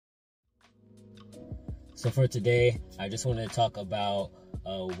So for today, I just wanted to talk about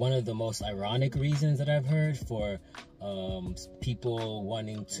one of the most ironic reasons that I've heard for people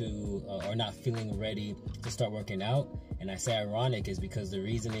wanting to or not feeling ready to start working out. And I say ironic is because the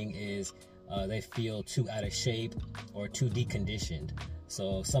reasoning is they feel too out of shape or too deconditioned.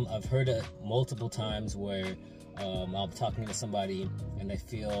 So I've heard it multiple times where I'm talking to somebody and they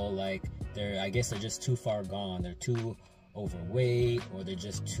feel like they're just too far gone. They're too overweight, or they're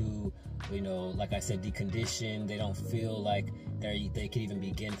just too, like I said, deconditioned. They don't feel like they could even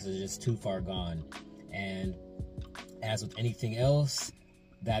begin because they're just too far gone. And as with anything else,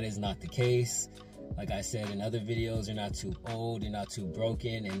 that is not the case. Like I said in other videos, you're not too old, you're not too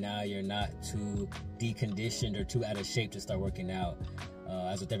broken, and now you're not too deconditioned or too out of shape to start working out.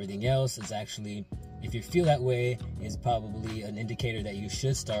 As with everything else, it's actually, if you feel that way, it's probably an indicator that you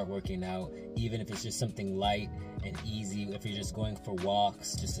should start working out, even if it's just something light and easy. If you're just going for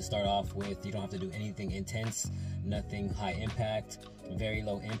walks, just to start off with, you don't have to do anything intense, nothing high impact, very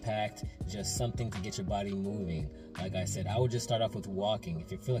low impact, just something to get your body moving. Like I said, I would just start off with walking.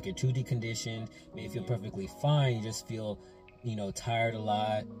 If you feel like you're too deconditioned, maybe you feel perfectly fine, you just feel, tired a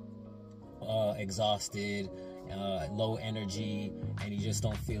lot, exhausted, low energy, and you just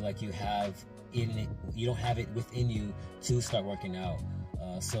don't feel like you don't have it within you to start working out.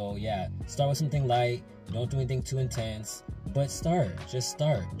 So yeah, start with something light. Don't do anything too intense, but just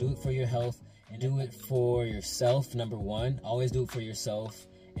start. Do it for your health and do it for yourself. Number one, always do it for yourself.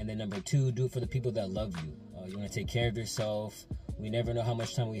 And then number two, do it for the people that love you. You want to take care of yourself. We never know how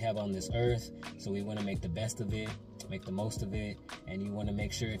much time we have on this earth, so we want to make the best of it, make the most of it. And you want to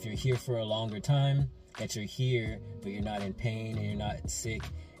make sure if you're here for a longer time, that you're here, but you're not in pain and you're not sick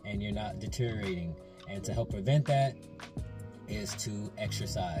and you're not deteriorating. And to help prevent that is to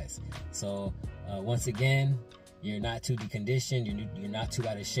exercise. So once again, you're not too deconditioned, you're not too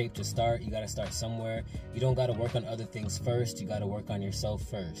out of shape to start. You got to start somewhere. You don't got to work on other things first. You got to work on yourself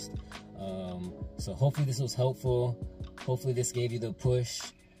first. So hopefully this was helpful. Hopefully this gave you the push,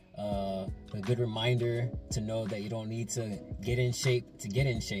 a good reminder to know that you don't need to get in shape to get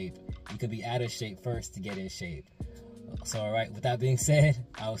in shape. You could be out of shape first to get in shape. So all right, with that being said,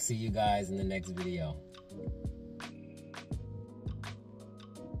 I'll see you guys in the next video.